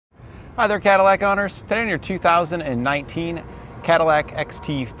Hi there, Cadillac owners. Today on your 2019 Cadillac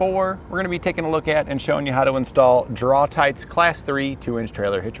XT4, we're going to be taking a look at and showing you how to install Draw-Tite's Class 3 2-inch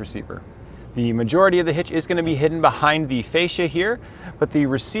trailer hitch receiver. The majority of the hitch is going to be hidden behind the fascia here, but the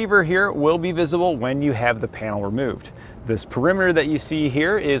receiver here will be visible when you have the panel removed. This perimeter that you see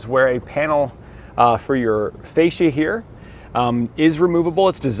here is where a panel for your fascia here is removable.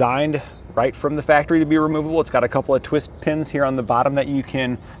 It's designed right from the factory to be removable. It's got a couple of twist pins here on the bottom that you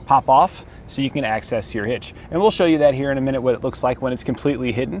can pop off so you can access your hitch. And we'll show you that here in a minute, what it looks like when it's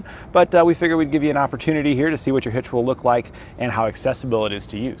completely hidden. But we figured we'd give you an opportunity here to see what your hitch will look like and how accessible it is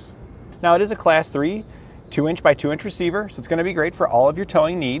to use. Now, it is a Class 3 2-inch by 2-inch receiver, so it's going to be great for all of your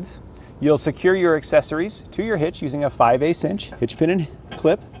towing needs. You'll secure your accessories to your hitch using a 5/8 inch hitch pin and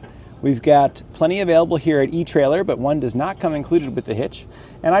clip. We've got plenty available here at eTrailer, but one does not come included with the hitch,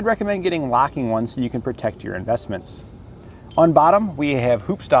 and I'd recommend getting locking ones so you can protect your investments. On bottom, we have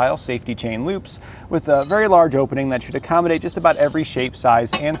hoop-style safety chain loops with a very large opening that should accommodate just about every shape,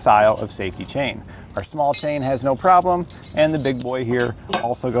 size, and style of safety chain. Our small chain has no problem, and the big boy here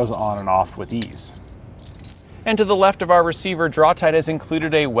also goes on and off with ease. And to the left of our receiver, Draw-Tite has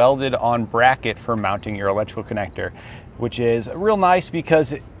included a welded-on bracket for mounting your electrical connector, which is real nice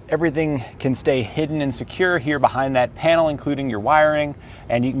because everything can stay hidden and secure here behind that panel, including your wiring,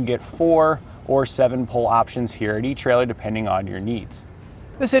 and you can get 4 or 7 pull options here at eTrailer depending on your needs.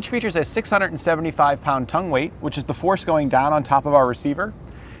 This hitch features a 675-pound tongue weight, which is the force going down on top of our receiver,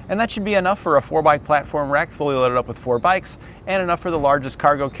 and that should be enough for a 4-bike platform rack fully loaded up with 4 bikes, and enough for the largest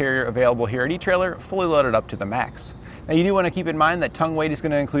cargo carrier available here at eTrailer, fully loaded up to the max. Now, you do want to keep in mind that tongue weight is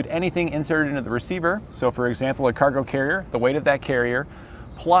going to include anything inserted into the receiver. So for example, a cargo carrier, the weight of that carrier,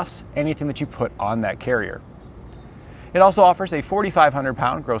 plus anything that you put on that carrier. It also offers a 4,500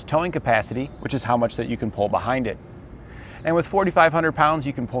 pound gross towing capacity, which is how much that you can pull behind it. And with 4,500 pounds,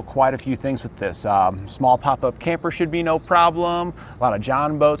 you can pull quite a few things with this. Small pop-up camper should be no problem. A lot of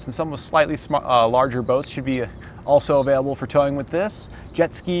John boats and some with slightly larger boats should be also available for towing with this.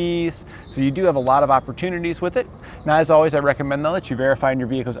 Jet skis, so you do have a lot of opportunities with it. Now, as always, I recommend though that you verify in your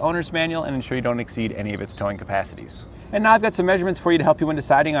vehicle's owner's manual and ensure you don't exceed any of its towing capacities. And now I've got some measurements for you to help you when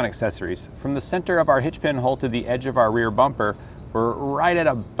deciding on accessories. From the center of our hitch pin hole to the edge of our rear bumper, we're right at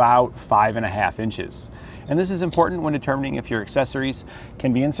about 5.5 inches. And this is important when determining if your accessories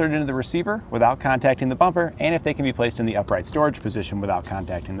can be inserted into the receiver without contacting the bumper, and if they can be placed in the upright storage position without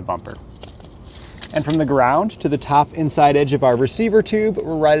contacting the bumper. And from the ground to the top inside edge of our receiver tube,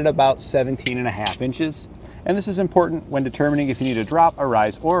 we're right at about 17.5 inches. And this is important when determining if you need to drop, a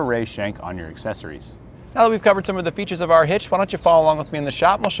rise, or a raise shank on your accessories. Now that we've covered some of the features of our hitch, why don't you follow along with me in the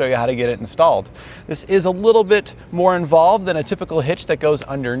shop and we'll show you how to get it installed. This is a little bit more involved than a typical hitch that goes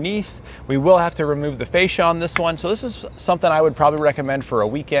underneath. We will have to remove the fascia on this one, so this is something I would probably recommend for a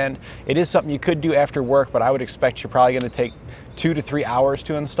weekend. It is something you could do after work, but I would expect you're probably going to take 2 to 3 hours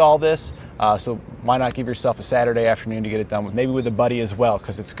to install this, so why not give yourself a Saturday afternoon to get it done with, maybe with a buddy as well,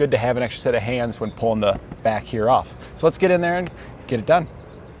 because it's good to have an extra set of hands when pulling the back here off. So let's get in there and get it done.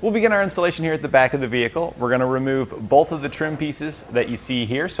 We'll begin our installation here at the back of the vehicle. We're going to remove both of the trim pieces that you see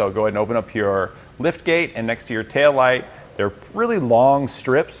here. So go ahead and open up your lift gate, and next to your tail light, they're really long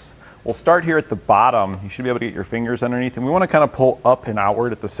strips. We'll start here at the bottom. You should be able to get your fingers underneath, and we want to kind of pull up and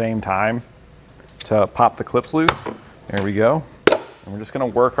outward at the same time to pop the clips loose. There we go. And we're just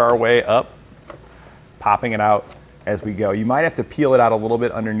going to work our way up, popping it out as we go. You might have to peel it out a little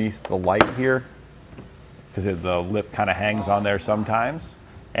bit underneath the light here because the lip kind of hangs on there sometimes.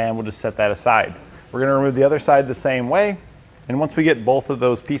 And we'll just set that aside. We're going to remove the other side the same way. And once we get both of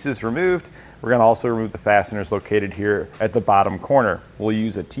those pieces removed, we're going to also remove the fasteners located here at the bottom corner. We'll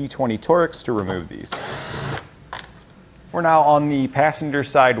use a T20 Torx to remove these. We're now on the passenger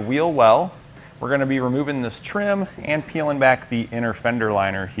side wheel well. We're going to be removing this trim and peeling back the inner fender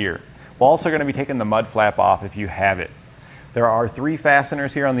liner here. We're also going to be taking the mud flap off if you have it. There are 3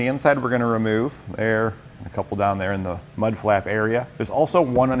 fasteners here on the inside we're going to remove. There. A couple down there in the mud flap area. There's also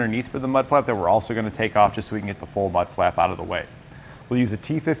one underneath for the mud flap that we're also going to take off just so we can get the full mud flap out of the way. We'll use a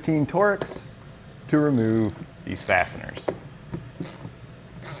T15 Torx to remove these fasteners.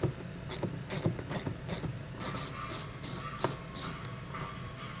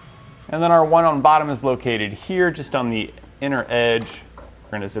 And then our one on bottom is located here, just on the inner edge.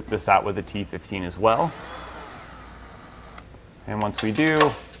 We're going to zip this out with a T15 as well. And once we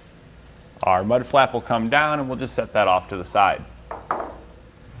do, our mud flap will come down and we'll just set that off to the side.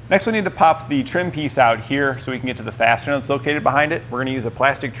 Next, we need to pop the trim piece out here so we can get to the fastener that's located behind it. We're going to use a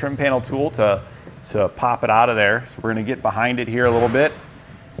plastic trim panel tool to pop it out of there. So we're going to get behind it here a little bit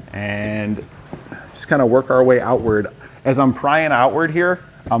and just kind of work our way outward. As I'm prying outward here,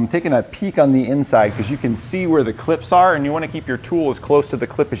 I'm taking a peek on the inside because you can see where the clips are, and you want to keep your tool as close to the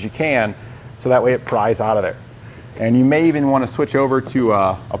clip as you can so that way it pries out of there. And you may even want to switch over to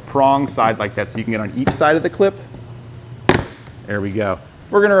a prong side like that so you can get on each side of the clip. There we go.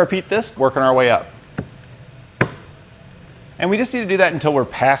 We're going to repeat this, working our way up. And we just need to do that until we're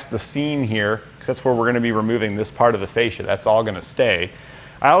past the seam here, because that's where we're going to be removing this part of the fascia. That's all going to stay.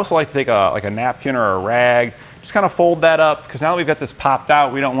 I also like to take like a napkin or a rag, just kind of fold that up, because now that we've got this popped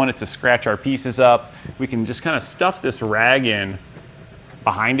out, we don't want it to scratch our pieces up. We can just kind of stuff this rag in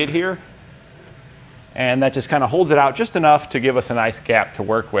behind it here, and that just kind of holds it out just enough to give us a nice gap to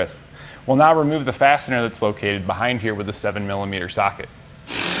work with. We'll now remove the fastener that's located behind here with a 7mm socket.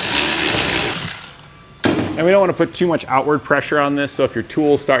 And we don't want to put too much outward pressure on this, so if your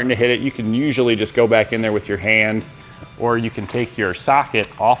tool's starting to hit it, you can usually just go back in there with your hand, or you can take your socket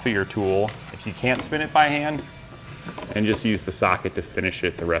off of your tool if you can't spin it by hand, and just use the socket to finish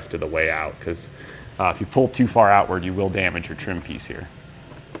it the rest of the way out, because if you pull too far outward, you will damage your trim piece here.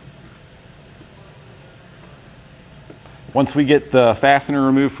 Once we get the fastener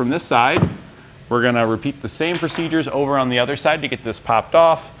removed from this side, we're going to repeat the same procedures over on the other side to get this popped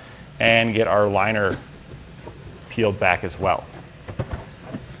off and get our liner peeled back as well.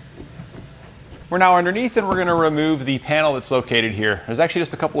 We're now underneath, and we're going to remove the panel that's located here. There's actually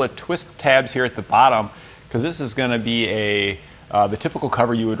just a couple of twist tabs here at the bottom, because this is going to be the typical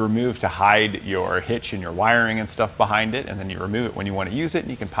cover you would remove to hide your hitch and your wiring and stuff behind it, and then you remove it when you want to use it,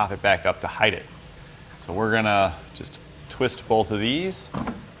 and you can pop it back up to hide it. So we're going to just twist both of these.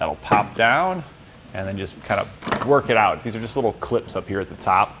 That'll pop down, and then just kind of work it out. These are just little clips up here at the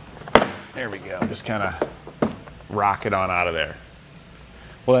top. There we go. Just kind of rock it on out of there.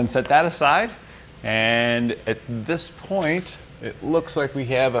 We'll then set that aside, and at this point it looks like we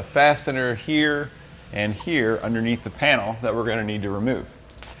have a fastener here and here underneath the panel that we're going to need to remove.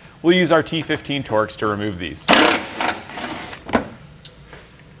 We'll use our T15 Torx to remove these.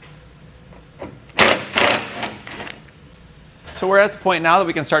 So we're at the point now that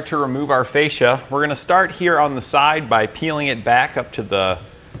we can start to remove our fascia. We're going to start here on the side by peeling it back up to the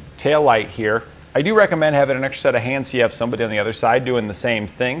tail light here. I do recommend having an extra set of hands so you have somebody on the other side doing the same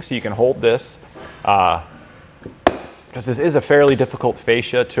thing, so you can hold this, because this is a fairly difficult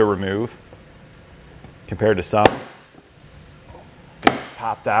fascia to remove compared to some. Get this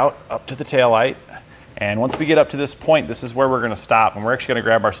popped out up to the tail light, and once we get up to this point, this is where we're going to stop, and we're actually going to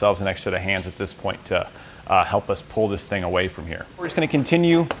grab ourselves an extra set of hands at this point to help us pull this thing away from here. We're just going to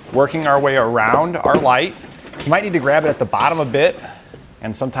continue working our way around our light. You might need to grab it at the bottom a bit,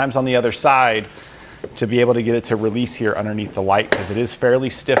 and sometimes on the other side, to be able to get it to release here underneath the light, because it is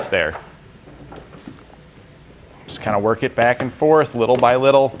fairly stiff there. Just kind of work it back and forth little by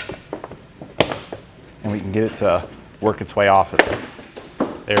little, and we can get it to work its way off of it.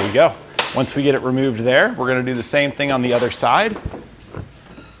 There we go. Once we get it removed there, we're going to do the same thing on the other side,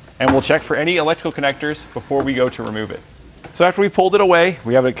 and we'll check for any electrical connectors before we go to remove it. So after we pulled it away,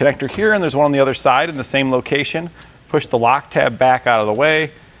 we have a connector here, and there's one on the other side in the same location. Push the lock tab back out of the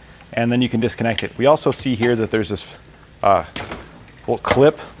way, and then you can disconnect it. We also see here that there's this little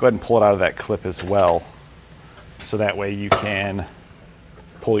clip. Go ahead and pull it out of that clip as well, so that way you can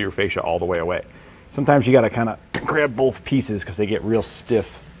pull your fascia all the way away. Sometimes you got to kind of grab both pieces because they get real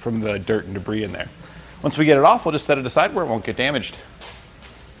stiff from the dirt and debris in there. Once we get it off, we'll just set it aside where it won't get damaged.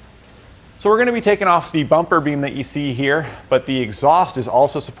 So we're going to be taking off the bumper beam that you see here, but the exhaust is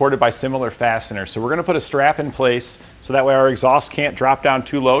also supported by similar fasteners. So we're going to put a strap in place so that way our exhaust can't drop down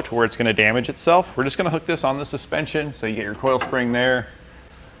too low to where it's going to damage itself. We're just going to hook this on the suspension, so you get your coil spring there,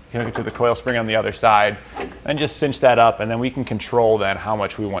 you hook it to the coil spring on the other side, and just cinch that up, and then we can control then how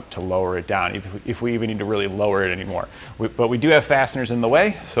much we want to lower it down, if we even need to really lower it anymore. But we do have fasteners in the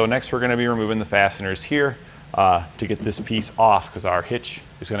way, so next we're going to be removing the fasteners here to get this piece off, because our hitch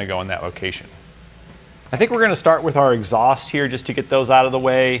is going to go in that location. I think we're going to start with our exhaust here just to get those out of the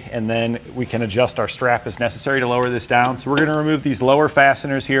way, and then we can adjust our strap as necessary to lower this down. So we're going to remove these lower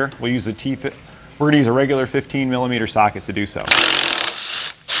fasteners here. We'll use we're going to use a regular 15mm socket to do so.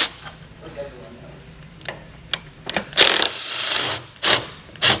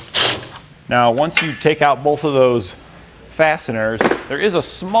 Now, once you take out both of those fasteners, there is a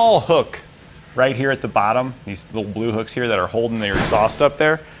small hook right here at the bottom, these little blue hooks here that are holding the exhaust up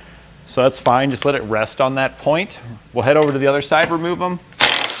there. So that's fine, just let it rest on that point. We'll head over to the other side, remove them,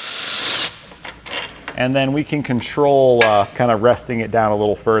 and then we can control kind of resting it down a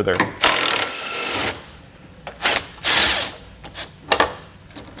little further.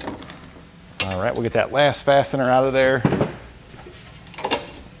 All right, we'll get that last fastener out of there.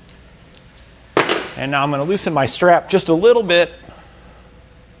 And now I'm going to loosen my strap just a little bit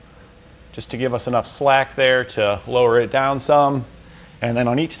just to give us enough slack there to lower it down some. And then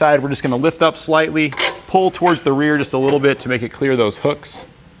on each side, we're just going to lift up slightly, pull towards the rear just a little bit to make it clear those hooks.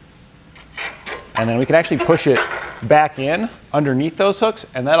 And then we can actually push it back in underneath those hooks,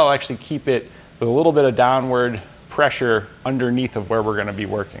 and that'll actually keep it with a little bit of downward pressure underneath of where we're going to be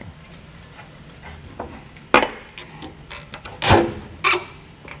working.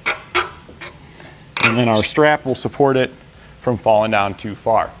 And then our strap will support it from falling down too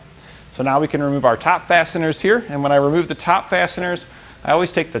far. So now we can remove our top fasteners here, and when I remove the top fasteners, I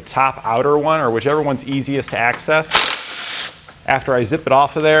always take the top outer one, or whichever one's easiest to access. After I zip it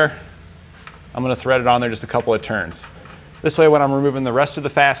off of there, I'm going to thread it on there just a couple of turns. This way, when I'm removing the rest of the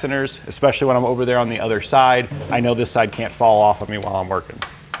fasteners, especially when I'm over there on the other side, I know this side can't fall off of me while I'm working.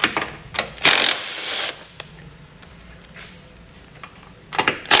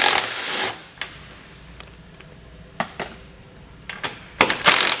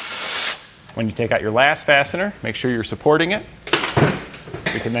 When you take out your last fastener, make sure you're supporting it.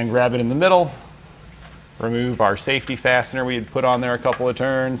 We can then grab it in the middle, remove our safety fastener we had put on there a couple of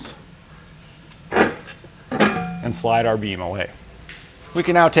turns, and slide our beam away. We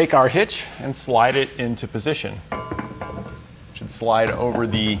can now take our hitch and slide it into position. Should slide over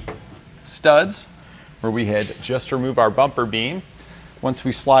the studs where we had just removed our bumper beam. Once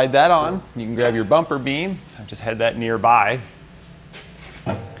we slide that on, you can grab your bumper beam. I've just had that nearby.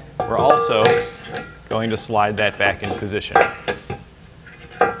 We're also going to slide that back in position.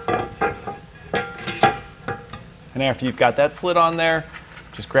 And after you've got that slid on there,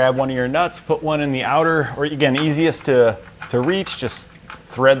 just grab one of your nuts, put one in the outer, or again, easiest to reach, just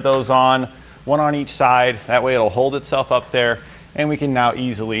thread those on, one on each side. That way it'll hold itself up there, and we can now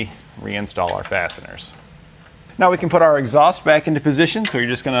easily reinstall our fasteners. Now we can put our exhaust back into position, so you're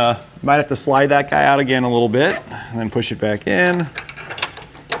just might have to slide that guy out again a little bit, and then push it back in.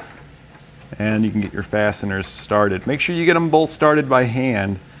 And you can get your fasteners started. Make sure you get them both started by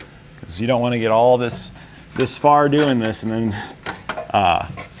hand, because you don't want to get all this far doing this and then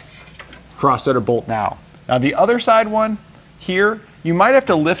cross thread or bolt now. Now the other side one here, you might have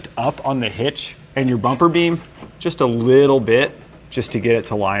to lift up on the hitch and your bumper beam just a little bit just to get it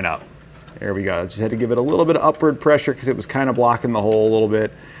to line up. There we go. I just had to give it a little bit of upward pressure because it was kind of blocking the hole a little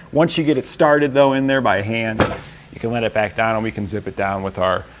bit. Once you get it started though in there by hand, you can let it back down and we can zip it down with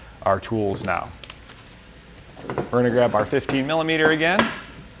our tools now. We're going to grab our 15mm again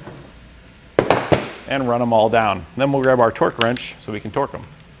and run them all down. Then we'll grab our torque wrench so we can torque them.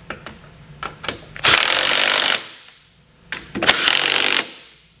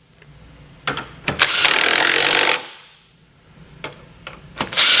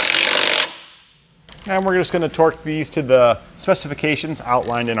 And we're just going to torque these to the specifications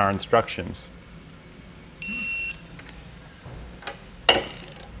outlined in our instructions.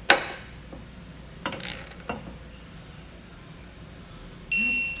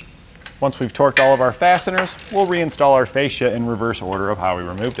 Once we've torqued all of our fasteners, we'll reinstall our fascia in reverse order of how we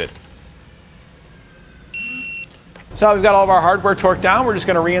removed it. So now we've got all of our hardware torqued down, we're just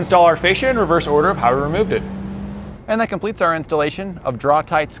going to reinstall our fascia in reverse order of how we removed it. And that completes our installation of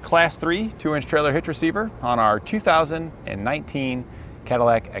Draw-Tite's Class 3 2-inch trailer hitch receiver on our 2019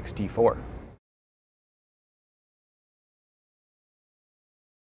 Cadillac XT4.